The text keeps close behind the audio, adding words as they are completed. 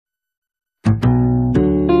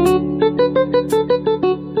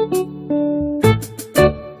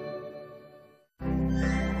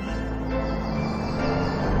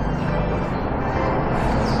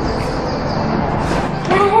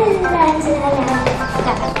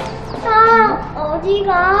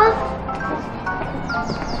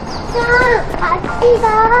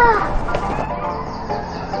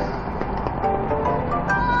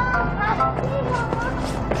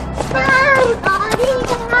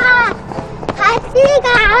같이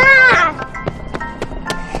가.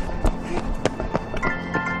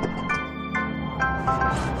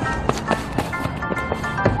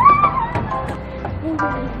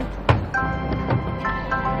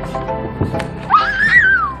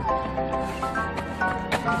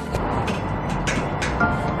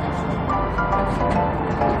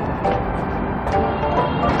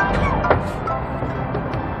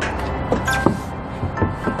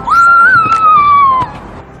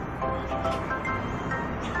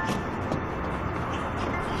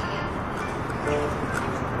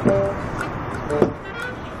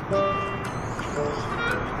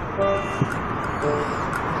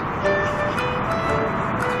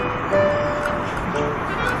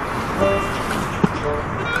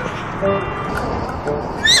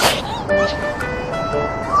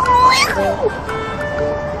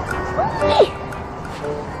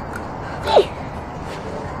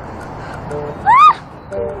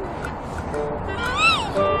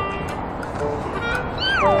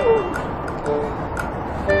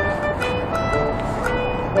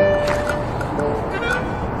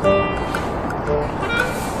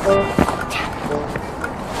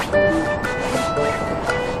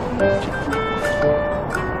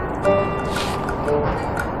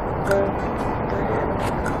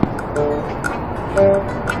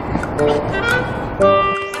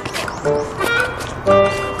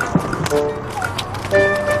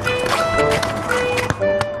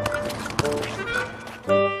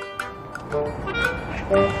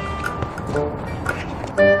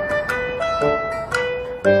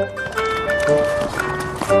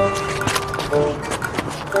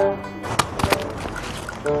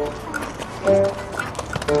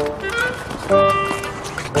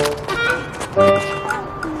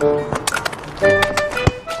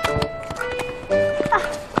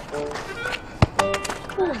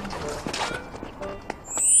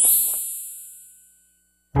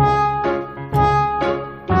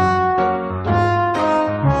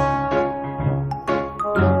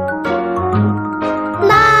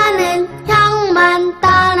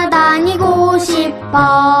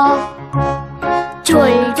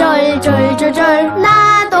 졸졸졸졸졸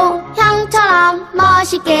나도 형처럼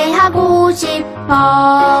멋있게 하고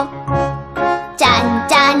싶어.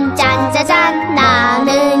 짠짠짠짜잔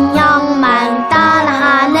나는 형만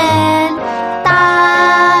따라하는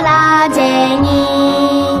따라쟁이.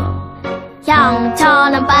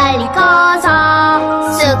 형처럼 빨리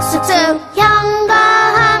커서 쑥쑥쑥 형과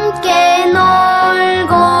함께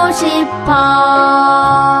놀고 싶어.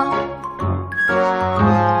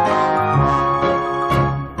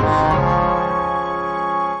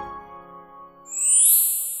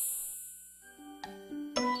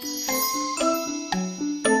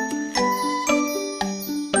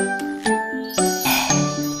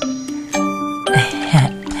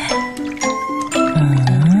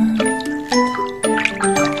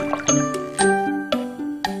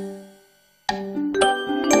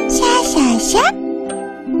 샤샤샤?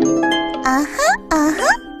 어허 어허.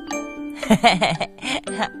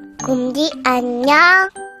 곰디 안녕.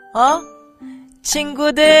 어?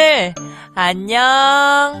 친구들,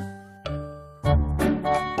 안녕.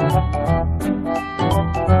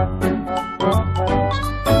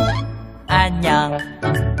 안녕,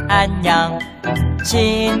 안녕,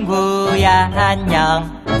 친구야,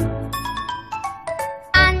 안녕.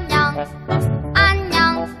 안녕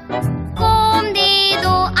안녕 곰디도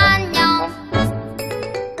안녕.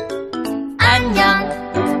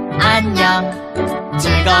 안녕, 안녕,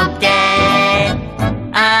 즐겁게,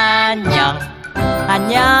 안녕,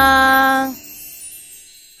 안녕.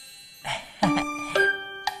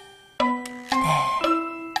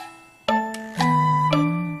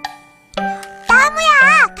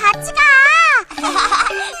 나무야, 같이 가.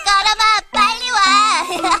 까라마, 빨리 와.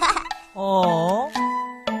 어?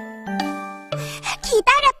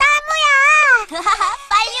 기다려, 나무야.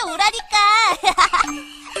 빨리 오라니까.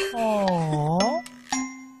 어?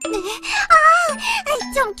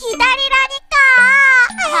 좀 기다리라니까.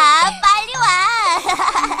 빨리 와.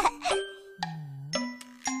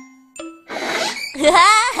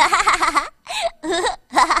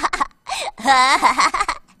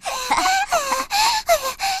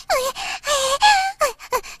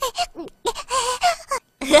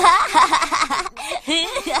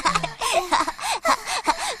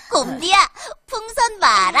 곰디야, 풍선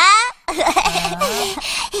마라.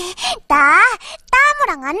 나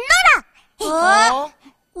따무랑 안 놀아. 어?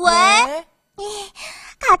 왜?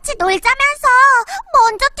 같이 놀자면서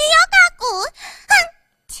먼저 뛰어가고.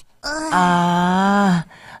 아,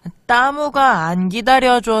 따무가 안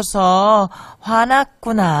기다려줘서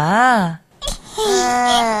화났구나.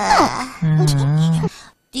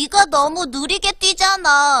 네가 너무 느리게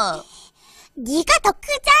뛰잖아. 네가 더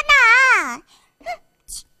크잖아.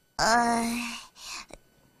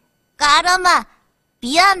 까람아,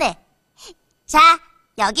 미안해. 자,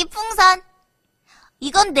 여기 풍선.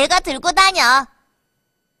 이건 내가 들고 다녀.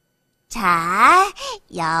 자,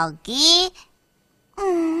 여기.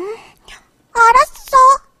 알았어.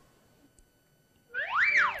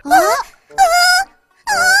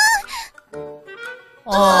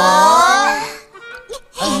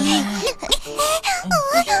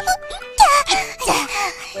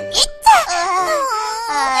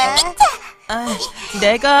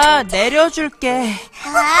 내가 내려줄게. 아니,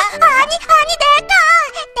 내가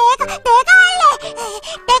할래.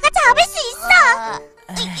 내가 잡을 수 있어.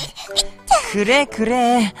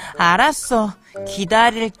 그래. 알았어.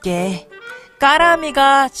 기다릴게.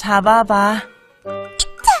 까라미가 잡아봐.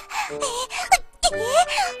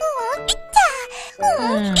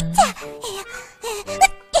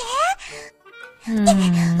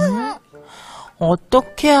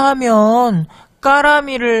 어떻게 하면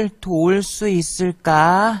까라미를 도울 수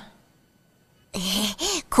있을까?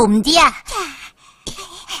 곰디야.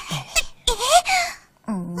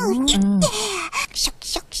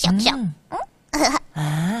 슉슉슉슉.